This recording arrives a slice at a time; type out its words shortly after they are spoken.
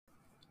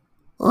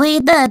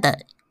We did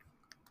it.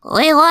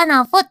 We won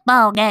a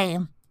football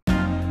game.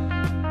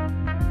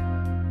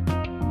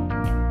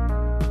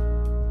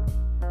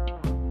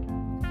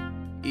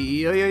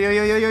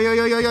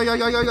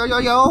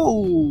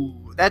 Yo,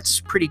 that's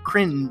pretty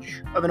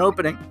cringe of an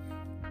opening.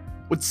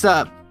 What's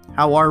up?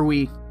 How are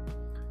we?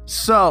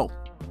 So,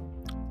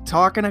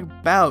 talking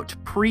about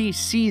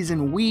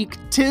preseason week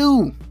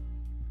 2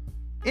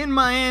 in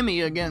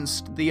Miami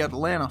against the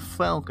Atlanta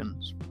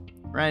Falcons,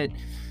 right?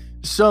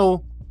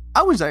 So,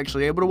 I was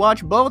actually able to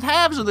watch both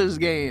halves of this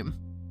game.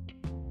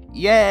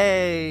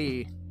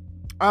 Yay!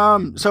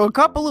 So a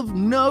couple of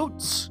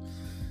notes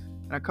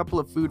and a couple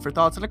of food for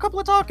thoughts and a couple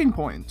of talking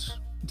points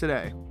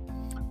today.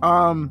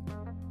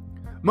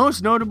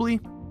 Most notably,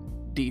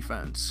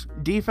 defense.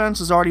 Defense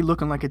is already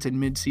looking like it's in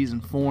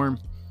mid-season form.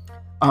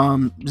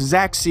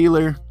 Zach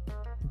Sealer,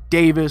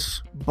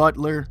 Davis,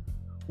 Butler,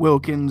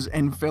 Wilkins,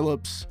 and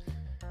Phillips.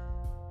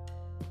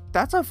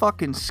 That's a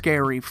fucking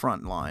scary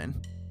front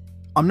line.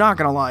 I'm not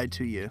gonna lie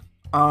to you.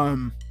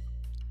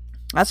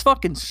 That's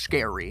fucking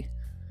scary.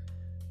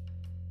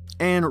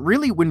 And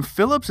really, when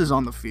Phillips is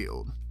on the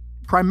field,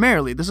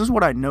 primarily, this is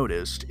what I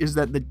noticed, is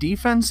that the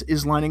defense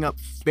is lining up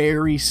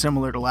very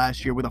similar to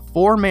last year with a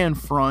 4-man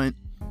front,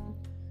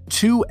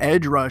 2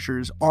 edge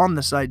rushers on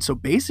the side. So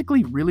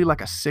basically, really like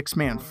a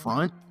 6-man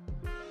front.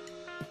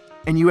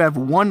 And you have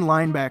 1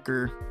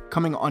 linebacker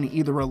coming on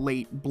either a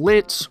late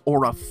blitz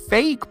or a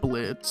fake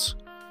blitz,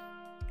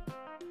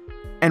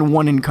 and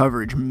 1 in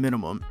coverage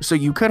minimum. So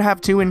you could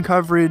have 2 in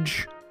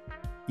coverage,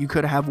 you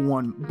could have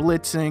 1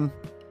 blitzing,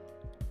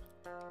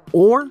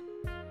 or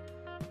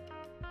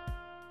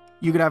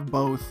you could have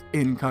both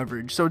in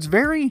coverage. So it's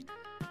very,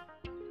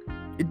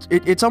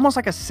 it's almost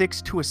like a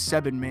 6 to a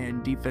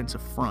 7-man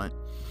defensive front.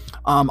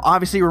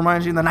 Obviously it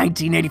reminds me of the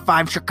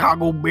 1985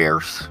 Chicago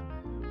Bears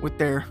with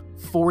their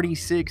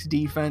 46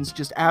 defense,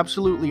 just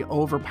absolutely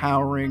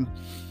overpowering.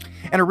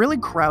 And it really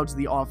crowds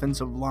the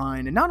offensive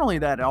line. And not only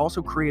that, it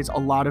also creates a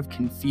lot of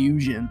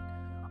confusion,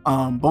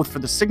 both for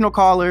the signal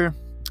caller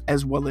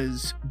as well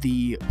as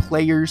the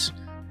players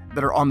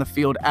that are on the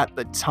field at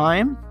the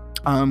time.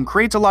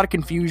 Creates a lot of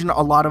confusion,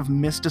 a lot of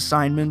missed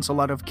assignments, a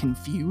lot of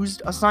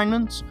confused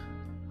assignments.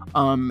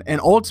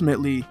 And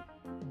ultimately,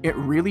 it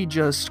really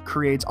just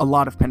creates a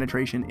lot of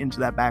penetration into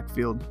that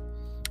backfield.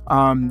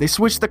 They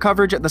switch the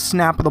coverage at the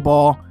snap of the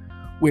ball,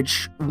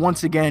 which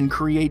once again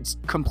creates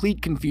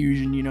complete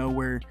confusion, you know,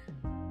 where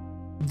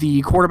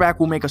the quarterback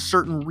will make a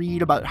certain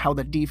read about how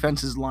the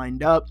defense is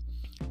lined up,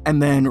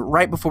 and then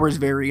right before his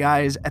very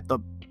eyes at the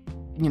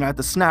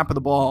snap of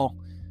the ball,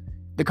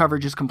 the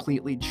coverage is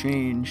completely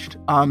changed.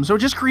 So it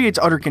just creates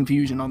utter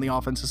confusion on the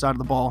offensive side of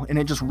the ball, and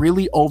it just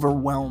really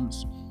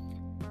overwhelms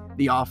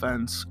the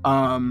offense.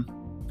 And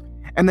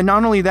then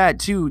not only that,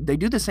 too, they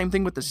do the same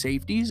thing with the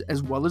safeties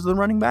as well as the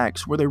running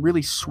backs, where they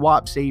really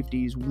swap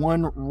safeties.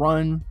 One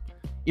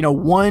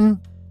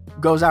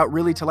goes out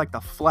really to like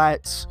the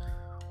flats,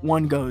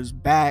 one goes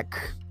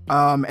back,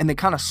 and they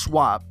kind of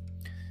swap.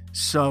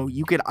 So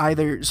you could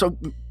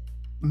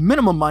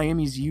minimum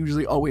Miami's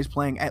usually always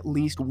playing at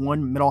least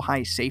 1 middle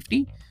high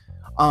safety,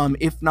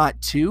 if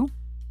not 2,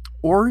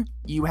 or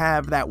you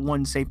have that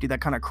 1 safety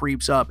that kind of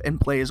creeps up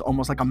and plays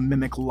almost like a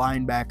mimic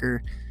linebacker.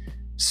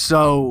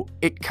 So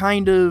it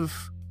kind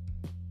of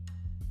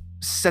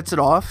sets it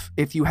off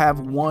if you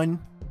have 1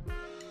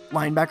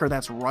 linebacker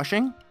that's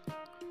rushing.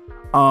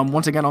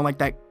 Once again, on like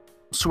that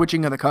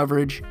switching of the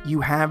coverage,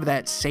 you have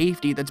that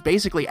safety that's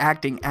basically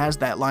acting as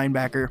that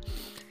linebacker.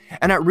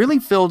 And it really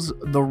fills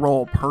the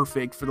role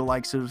perfect for the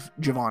likes of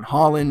Javon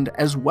Holland,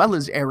 as well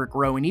as Eric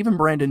Rowe, and even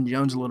Brandon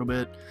Jones a little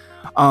bit.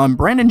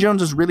 Brandon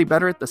Jones is really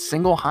better at the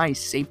single high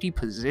safety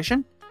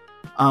position.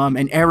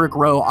 And Eric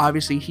Rowe,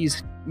 obviously, he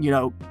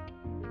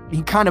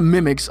kind of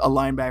mimics a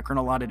linebacker in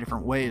a lot of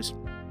different ways.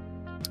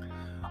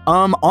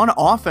 On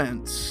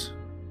offense,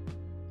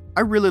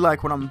 I really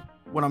like what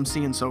I'm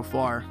seeing so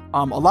far.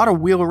 A lot of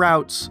wheel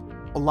routes,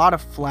 a lot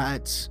of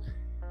flats.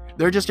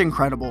 They're just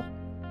incredible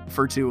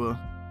for Tua,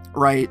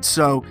 right?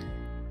 So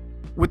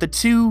with the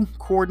 2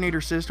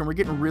 coordinator system, we're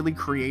getting really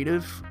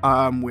creative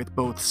with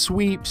both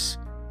sweeps,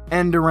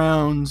 end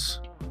arounds.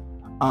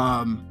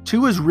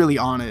 Tua's really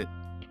on it.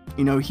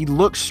 You know, he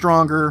looks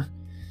stronger.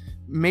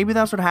 Maybe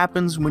that's what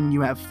happens when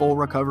you have full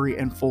recovery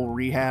and full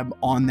rehab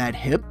on that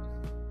hip.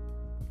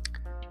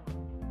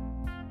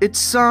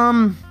 It's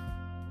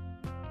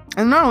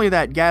and not only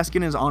that,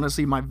 Gaskin is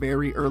honestly my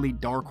very early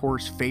dark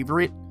horse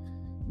favorite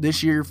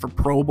this year for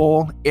Pro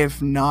Bowl,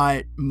 if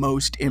not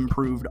most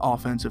improved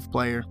offensive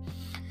player.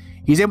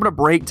 He's able to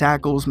break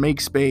tackles,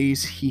 make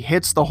space. He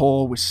hits the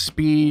hole with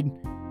speed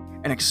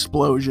and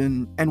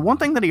explosion. And one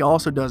thing that he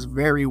also does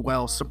very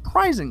well,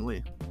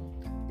 surprisingly,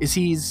 is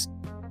he's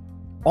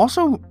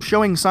also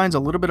showing signs a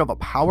little bit of a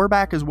power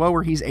back as well,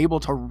 where he's able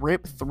to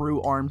rip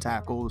through arm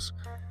tackles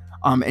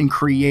and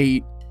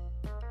create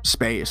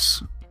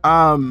space.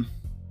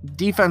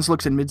 Defense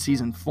looks in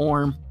midseason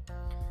form.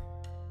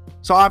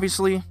 So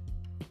obviously,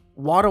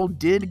 Waddle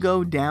did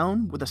go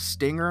down with a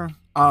stinger.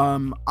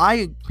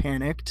 I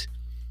panicked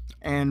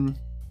and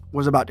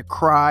was about to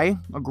cry,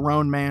 a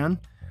grown man.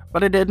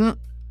 but it didn't,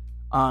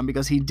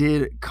 because he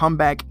did come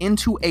back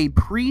into a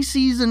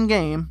preseason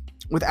game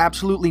with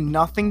absolutely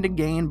nothing to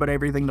gain but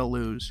everything to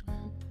lose.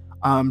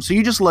 So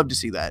you just love to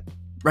see that,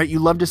 right? You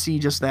love to see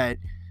just that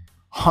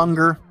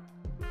hunger.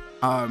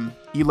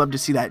 You love to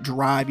see that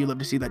drive. You love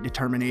to see that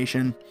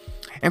determination.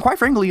 And quite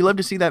frankly, you love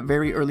to see that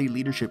very early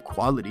leadership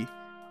quality.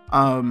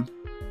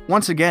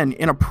 Once again,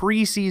 in a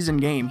preseason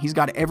game, he's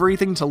got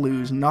everything to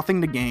lose,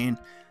 nothing to gain.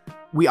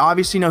 We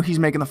obviously know he's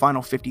making the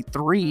final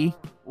 53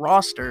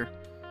 roster,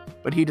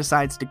 but he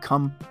decides to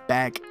come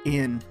back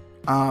in,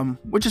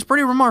 which is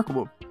pretty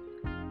remarkable.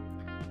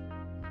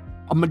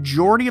 A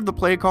majority of the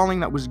play calling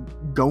that was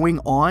going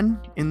on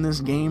in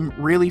this game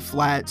really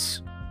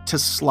flats to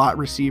slot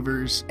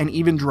receivers and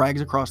even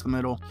drags across the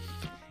middle.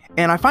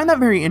 And I find that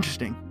very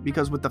interesting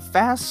because with the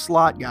fast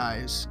slot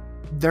guys,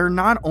 they're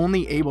not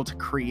only able to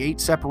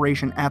create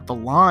separation at the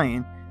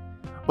line,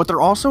 but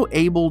they're also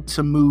able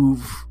to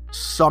move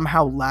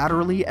somehow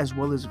laterally as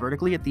well as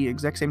vertically at the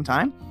exact same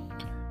time.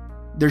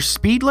 Their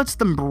speed lets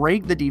them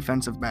break the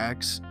defensive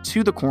backs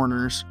to the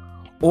corners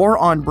or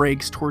on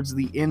breaks towards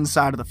the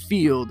inside of the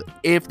field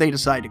if they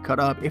decide to cut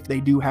up, if they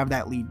do have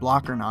that lead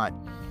block or not.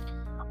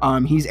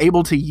 He's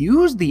able to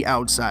use the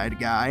outside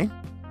guy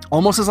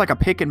almost as like a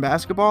pick in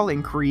basketball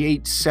and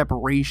create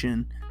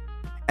separation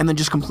and then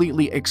just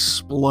completely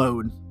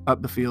explode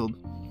up the field.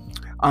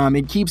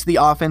 It keeps the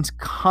offense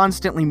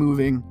constantly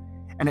moving,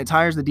 and it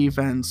tires the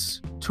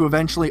defense to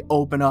eventually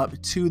open up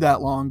to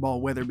that long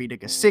ball, whether it be to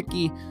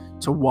Gesicki,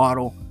 to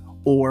Waddle,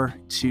 or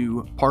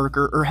to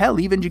Parker, or hell,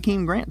 even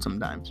Jakeem Grant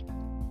sometimes.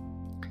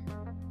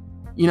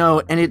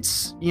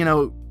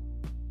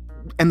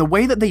 And the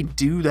way that they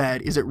do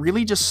that is it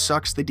really just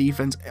sucks the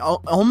defense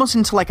almost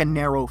into like a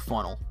narrow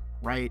funnel,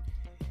 right?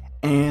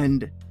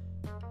 And,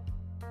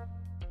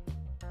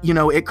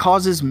 it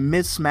causes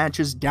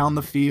mismatches down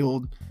the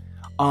field,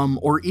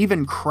 or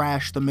even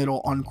crash the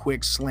middle on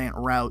quick slant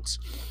routes.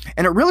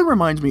 And it really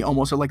reminds me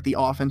almost of like the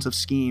offensive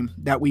scheme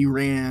that we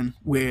ran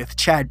with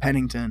Chad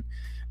Pennington,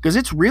 because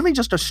it's really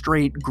just a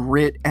straight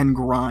grit and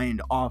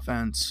grind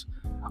offense.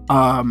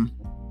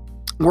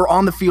 We're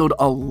on the field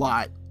a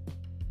lot,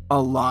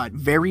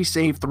 very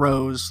safe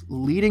throws,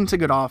 leading to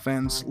good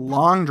offense,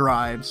 long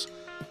drives.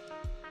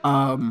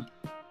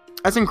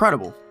 That's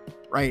incredible,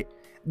 right?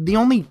 The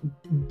only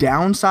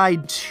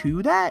downside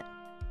to that,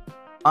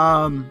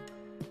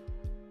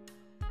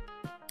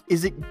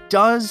 is it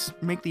does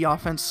make the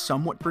offense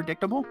somewhat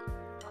predictable,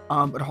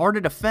 but hard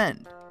to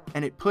defend.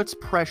 And it puts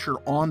pressure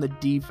on the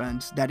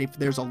defense that if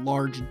there's a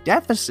large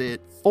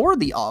deficit for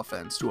the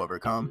offense to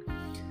overcome,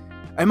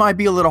 it might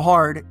be a little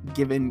hard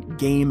given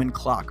game and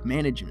clock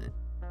management.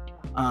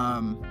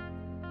 And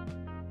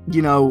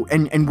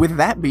with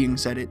that being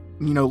said,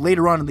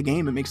 later on in the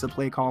game, it makes the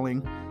play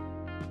calling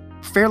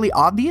fairly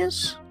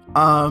obvious,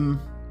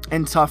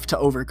 and tough to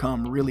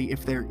overcome, really,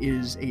 if there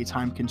is a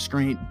time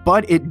constraint.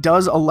 But it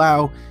does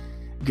allow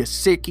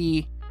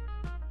Gesicki,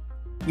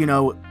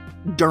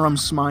 Durham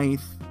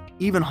Smythe,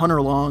 even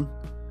Hunter Long,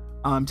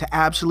 to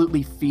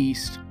absolutely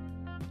feast,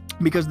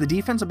 because the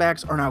defensive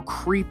backs are now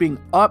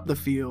creeping up the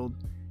field,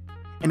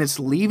 and it's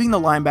leaving the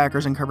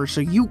linebackers in coverage,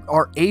 so you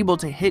are able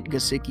to hit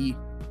Gesicki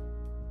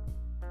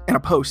in a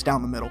post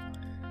down the middle,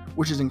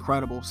 which is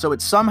incredible. So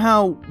it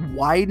somehow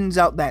widens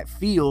out that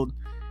field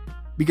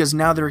because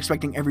now they're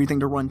expecting everything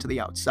to run to the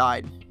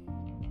outside.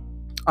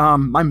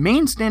 My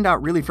main standout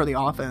really for the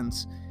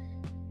offense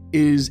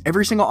is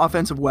every single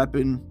offensive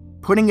weapon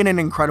putting in an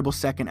incredible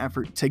second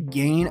effort to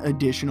gain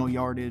additional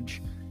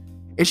yardage.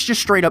 It's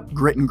just straight up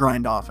grit and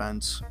grind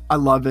offense. I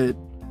love it.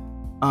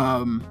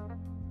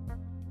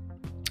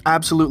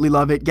 Absolutely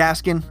love it.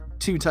 Gaskin,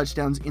 2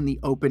 touchdowns in the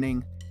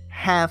opening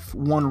half,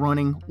 1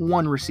 running,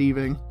 1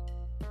 receiving.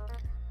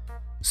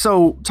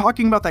 So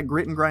talking about that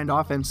grit and grind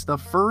offense, the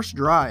first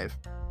drive,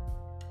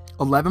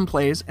 11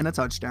 plays and a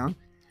touchdown.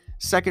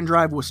 Second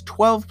drive was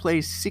 12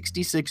 plays,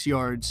 66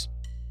 yards,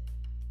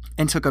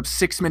 and took up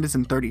 6 minutes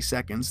and 30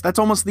 seconds. That's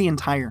almost the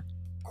entire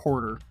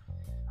quarter,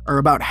 or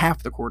about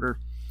half the quarter.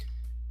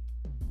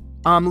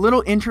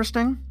 Little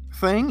interesting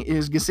thing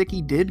is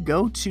Gesicki did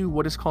go to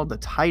what is called the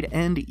tight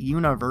end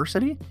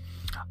university.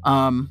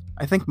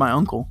 I think my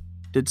uncle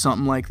did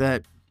something like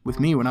that with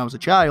me when I was a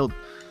child,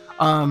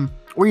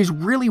 where he's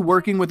really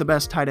working with the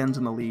best tight ends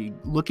in the league,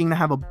 looking to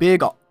have a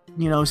big,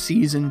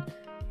 season,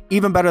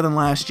 even better than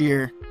last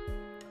year.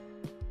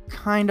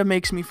 Kind of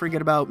makes me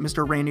forget about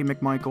Mr. Randy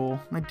McMichael.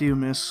 I do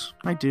miss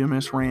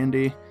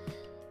Randy.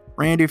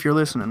 Randy, if you're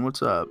listening,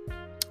 what's up?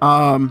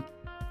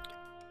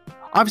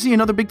 Obviously,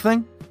 another big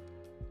thing,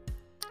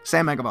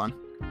 Sam Agavon.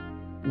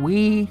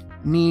 We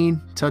need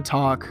to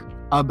talk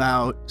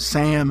about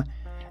Sam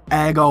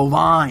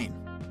Agavon.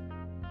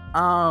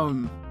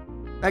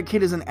 That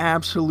kid is an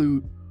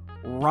absolute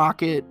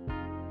rocket.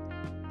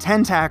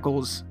 10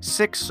 tackles,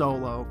 6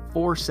 solo,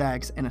 4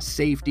 sacks, and a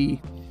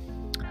safety.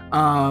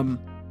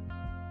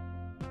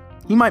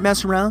 He might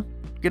mess around,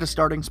 get a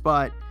starting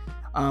spot,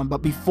 but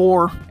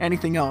before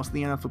anything else,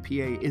 the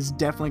NFLPA is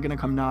definitely going to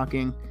come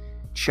knocking,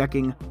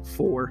 checking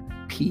for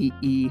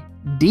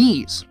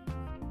PEDs.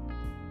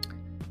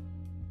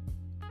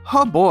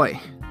 Oh boy.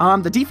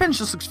 The defense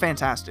just looks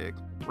fantastic,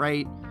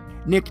 right?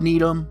 Nick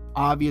Needham,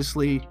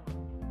 obviously,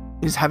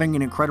 is having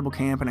an incredible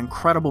camp, an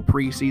incredible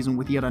preseason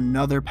with yet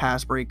another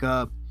pass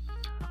breakup,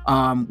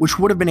 which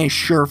would have been a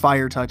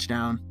surefire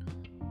touchdown.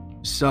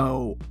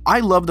 So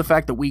I love the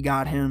fact that we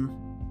got him.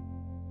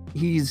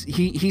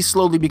 He's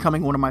slowly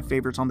becoming one of my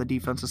favorites on the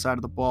defensive side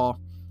of the ball.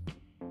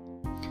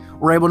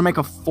 We're able to make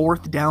a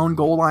 4th down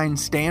goal line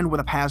stand with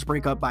a pass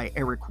breakup by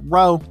Eric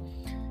Rowe.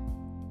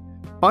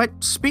 But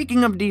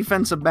speaking of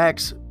defensive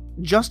backs,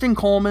 Justin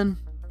Coleman,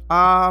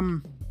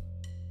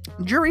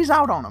 jury's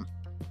out on him.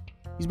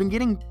 He's been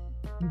getting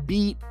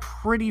beat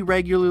pretty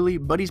regularly,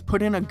 but he's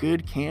put in a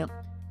good camp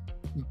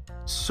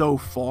so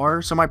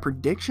far. So my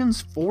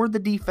predictions for the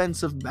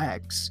defensive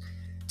backs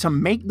to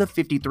make the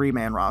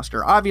 53-man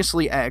roster,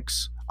 obviously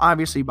X,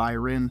 obviously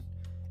Byron,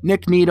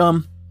 Nick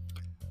Needham,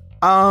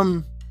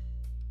 Noah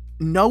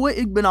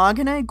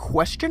Igbenogany,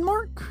 question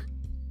mark,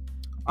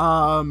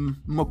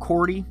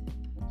 McCourty,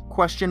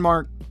 question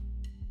mark,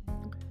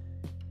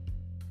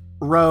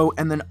 Rowe,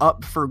 and then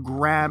up for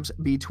grabs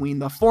between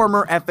the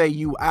former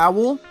FAU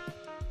Owl,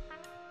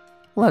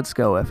 let's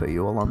go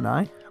FAU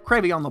alumni,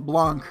 Crevion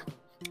LeBlanc,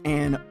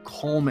 and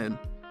Coleman.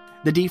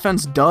 The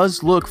defense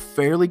does look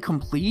fairly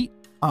complete.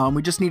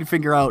 We just need to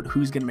figure out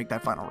who's going to make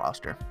that final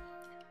roster,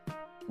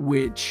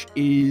 which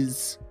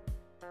is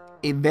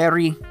a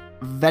very,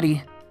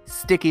 very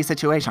sticky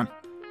situation.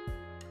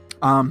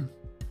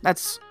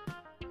 That's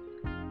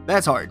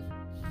hard,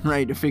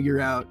 right, to figure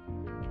out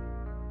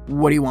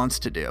what he wants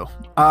to do.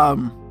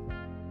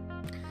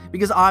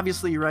 Because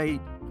obviously, right,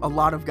 a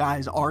lot of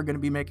guys are going to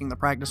be making the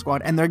practice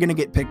squad and they're going to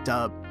get picked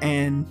up,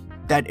 and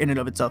that in and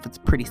of itself, it's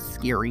pretty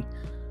scary.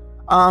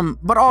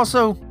 But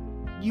also,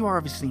 you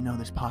obviously know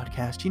this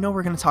podcast. You know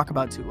we're going to talk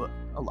about Tua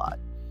a lot,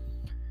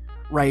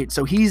 right?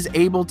 So he's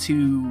able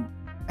to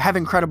have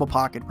incredible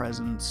pocket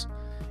presence.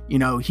 You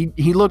know,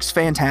 he looks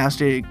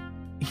fantastic.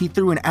 He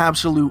threw an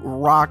absolute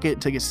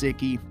rocket to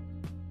Gesicki.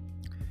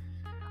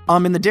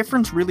 And the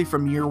difference really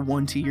from year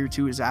 1 to year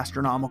 2 is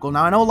astronomical.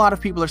 Now, I know a lot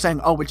of people are saying,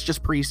 oh, it's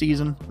just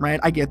preseason, right?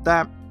 I get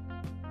that.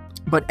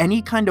 But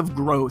any kind of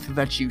growth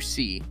that you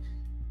see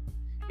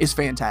is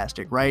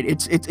fantastic, right?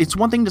 It's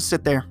one thing to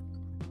sit there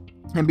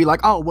and be like,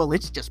 oh, well,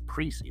 it's just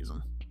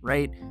preseason,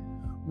 right?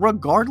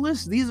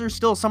 Regardless, these are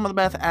still some of the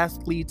best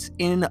athletes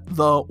in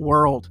the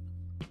world,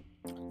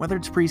 whether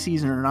it's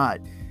preseason or not.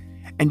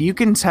 And you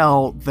can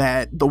tell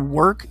that the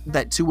work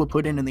that Tua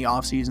put in the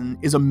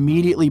offseason is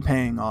immediately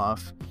paying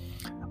off.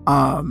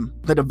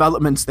 The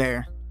development's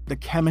there, the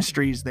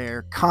chemistry's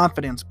there,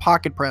 confidence,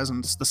 pocket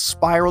presence, the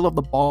spiral of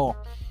the ball,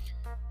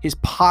 his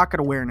pocket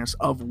awareness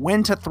of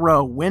when to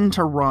throw, when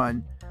to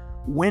run,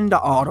 when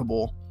to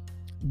audible.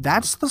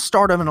 That's the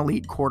start of an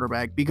elite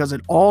quarterback, because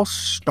it all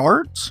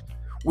starts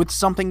with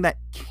something that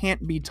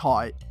can't be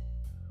taught,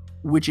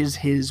 which is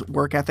his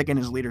work ethic and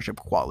his leadership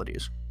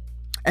qualities.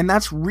 And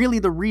that's really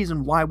the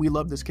reason why we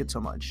love this kid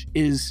so much,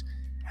 is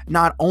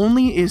not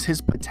only is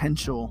his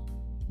potential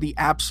the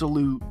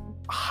absolute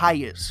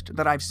highest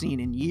that I've seen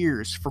in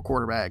years for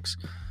quarterbacks,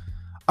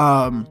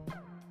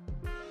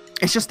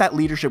 it's just that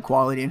leadership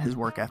quality and his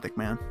work ethic,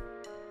 man.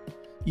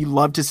 You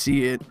love to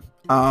see it.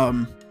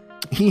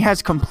 He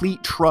has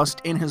complete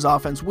trust in his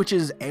offense, which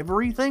is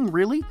everything,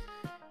 really,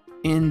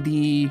 in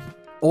the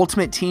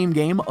ultimate team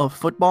game of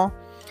football.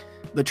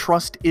 The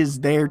trust is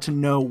there to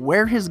know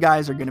where his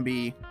guys are going to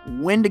be,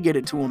 when to get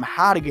it to him,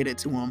 how to get it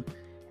to him,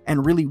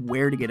 and really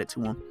where to get it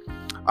to him.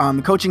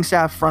 The coaching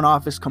staff, front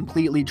office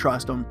completely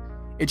trust him.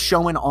 It's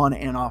showing on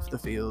and off the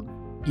field.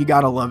 You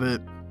got to love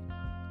it.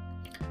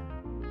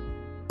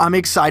 I'm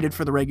excited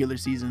for the regular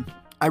season.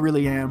 I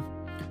really am.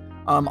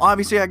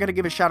 Obviously, I got to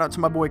give a shout out to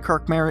my boy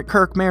Kirk Merritt.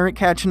 Kirk Merritt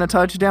catching a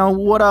touchdown.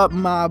 What up,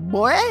 my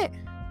boy?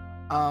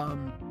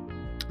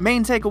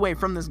 Main takeaway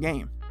from this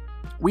game: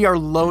 we are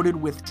loaded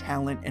with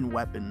talent and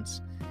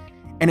weapons,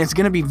 and it's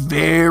going to be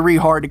very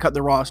hard to cut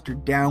the roster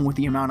down with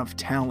the amount of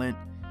talent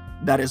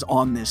that is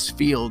on this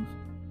field.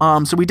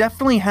 So we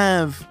definitely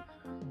have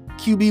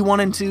QB 1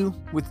 and 2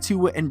 with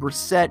Tua and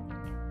Brissett.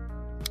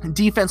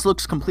 Defense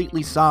looks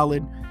completely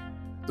solid.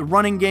 The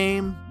running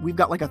game, we've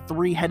got like a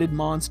 3-headed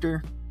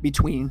monster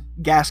between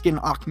Gaskin,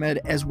 Ahmed,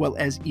 as well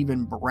as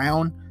even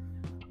Brown.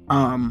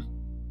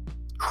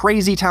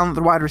 Crazy talent at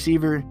the wide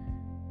receiver.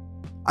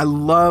 I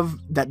love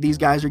that these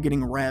guys are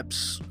getting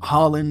reps.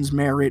 Hollins,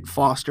 Merritt,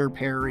 Foster,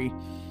 Perry.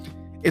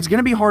 It's going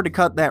to be hard to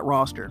cut that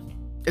roster,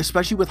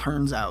 especially with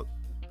Hearns out.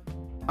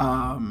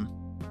 I'd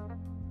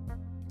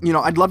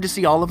love to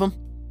see all of them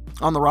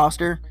on the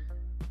roster,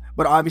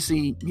 but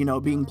obviously,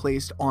 being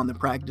placed on the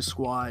practice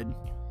squad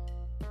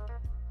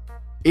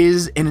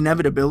is an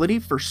inevitability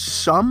for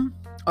some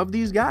of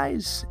these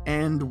guys,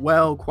 and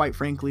well, quite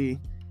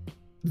frankly,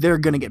 they're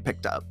gonna get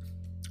picked up,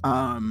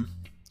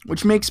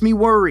 which makes me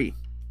worry,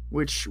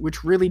 which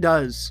really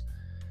does.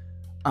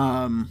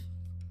 But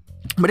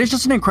it's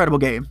just an incredible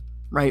game,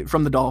 right,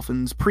 from the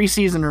Dolphins,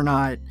 preseason or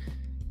not.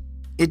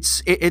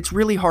 It's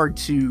really hard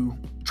to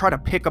try to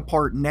pick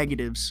apart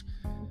negatives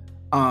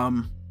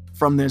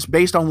from this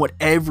based on what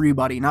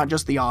everybody, not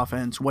just the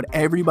offense, what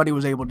everybody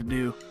was able to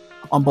do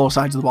on both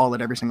sides of the ball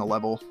at every single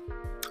level.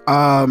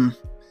 Myles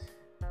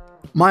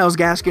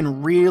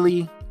Gaskin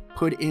really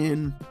put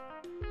in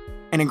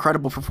an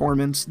incredible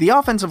performance. The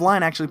offensive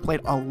line actually played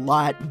a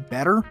lot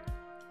better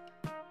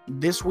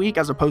this week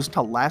as opposed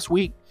to last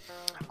week.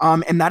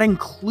 And that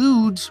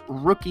includes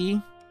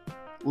rookie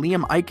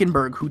Liam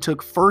Eichenberg, who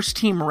took first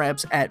team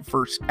reps at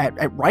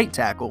right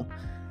tackle.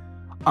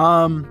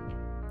 And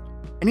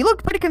he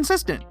looked pretty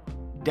consistent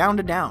down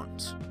to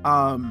downs.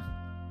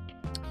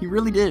 He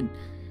really did.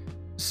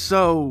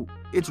 So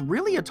it's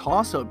really a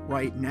toss-up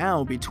right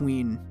now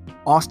between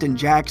Austin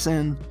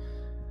Jackson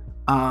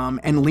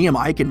and Liam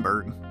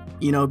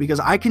Eichenberg,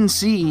 because I can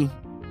see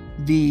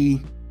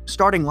the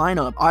starting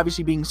lineup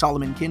obviously being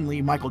Solomon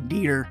Kinley, Michael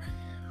Dieter,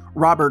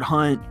 Robert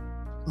Hunt,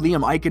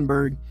 Liam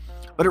Eichenberg,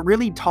 but it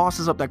really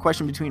tosses up that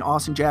question between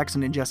Austin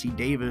Jackson and Jesse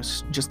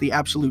Davis, just the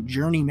absolute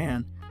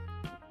journeyman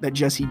that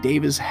Jesse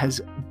Davis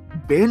has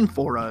been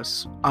for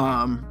us,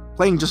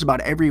 playing just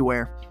about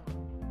everywhere.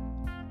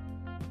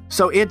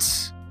 So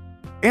it's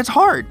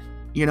hard,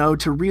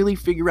 to really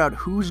figure out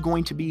who's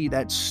going to be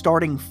that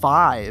starting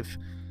five,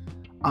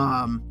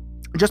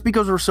 just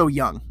because we're so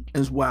young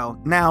as well.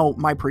 Now,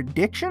 my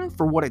prediction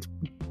for what it's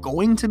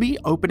going to be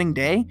opening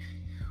day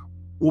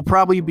will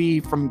probably be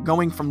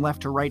going from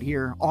left to right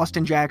here.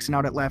 Austin Jackson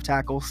out at left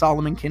tackle,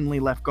 Solomon Kinley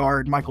left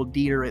guard, Michael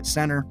Dieter at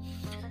center,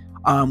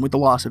 with the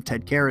loss of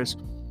Ted Karras,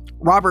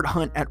 Robert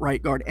Hunt at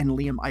right guard, and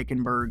Liam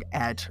Eichenberg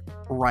at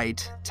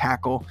right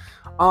tackle.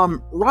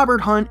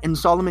 Robert Hunt and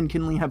Solomon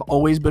Kinley have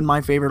always been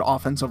my favorite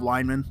offensive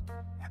linemen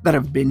that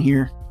have been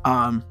here.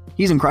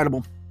 He's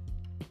incredible.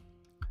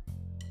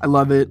 I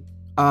love it.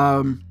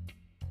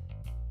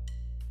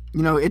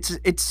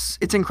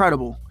 It's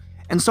incredible.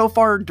 And so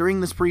far during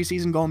this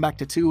preseason, going back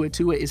to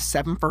Tua is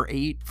 7 for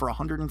 8 for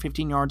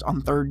 115 yards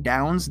on third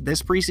downs.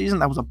 This preseason,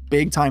 that was a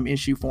big time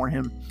issue for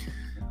him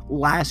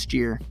last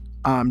year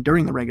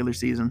during the regular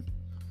season.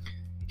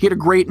 He had a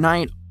great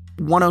night,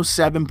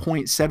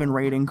 107.7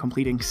 rating,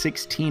 completing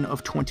 16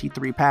 of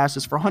 23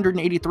 passes for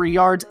 183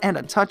 yards and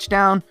a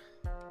touchdown.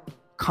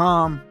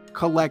 Calm,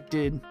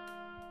 collected,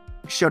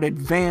 showed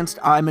advanced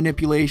eye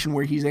manipulation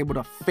where he's able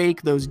to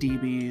fake those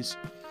DBs.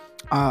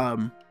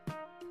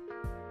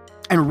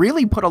 And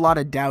really put a lot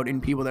of doubt in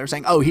people that are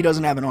saying, oh, he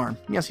doesn't have an arm.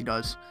 Yes, he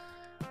does.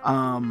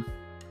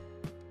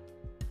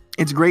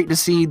 It's great to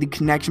see the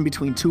connection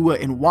between Tua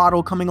and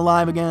Waddle coming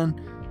alive again.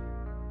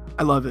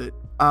 I love it.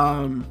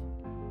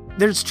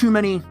 There's too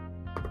many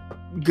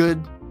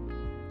good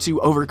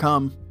to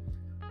overcome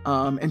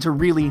and to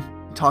really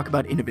talk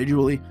about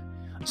individually.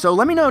 So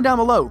let me know down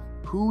below,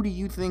 who do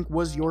you think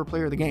was your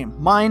player of the game?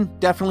 Mine,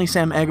 definitely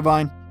Sam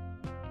Eguavoen.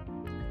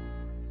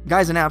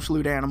 Guy's an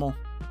absolute animal.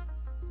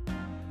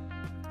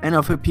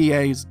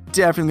 NFLPA is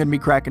definitely going to be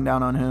cracking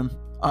down on him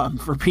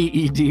for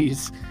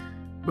PEDs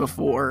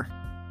before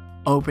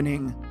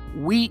opening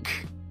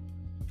week.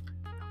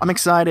 I'm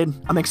excited.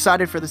 I'm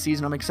excited for the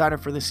season. I'm excited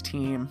for this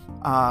team.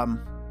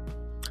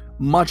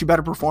 Much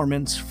better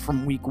performance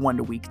from week 1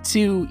 to week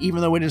 2,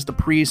 even though it is the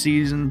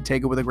preseason.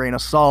 Take it with a grain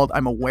of salt.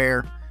 I'm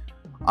aware.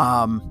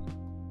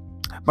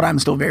 But I'm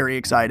still very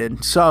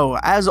excited. So,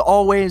 as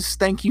always,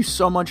 thank you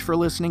so much for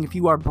listening. If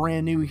you are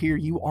brand new here,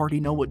 you already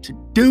know what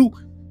to do.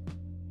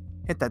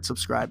 Hit that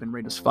subscribe and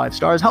rate us 5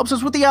 stars. Helps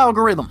us with the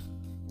algorithm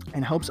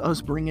and helps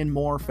us bring in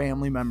more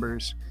family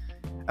members.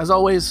 As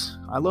always,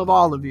 I love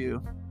all of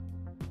you.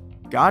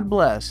 God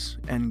bless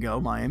and go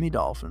Miami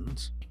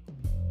Dolphins.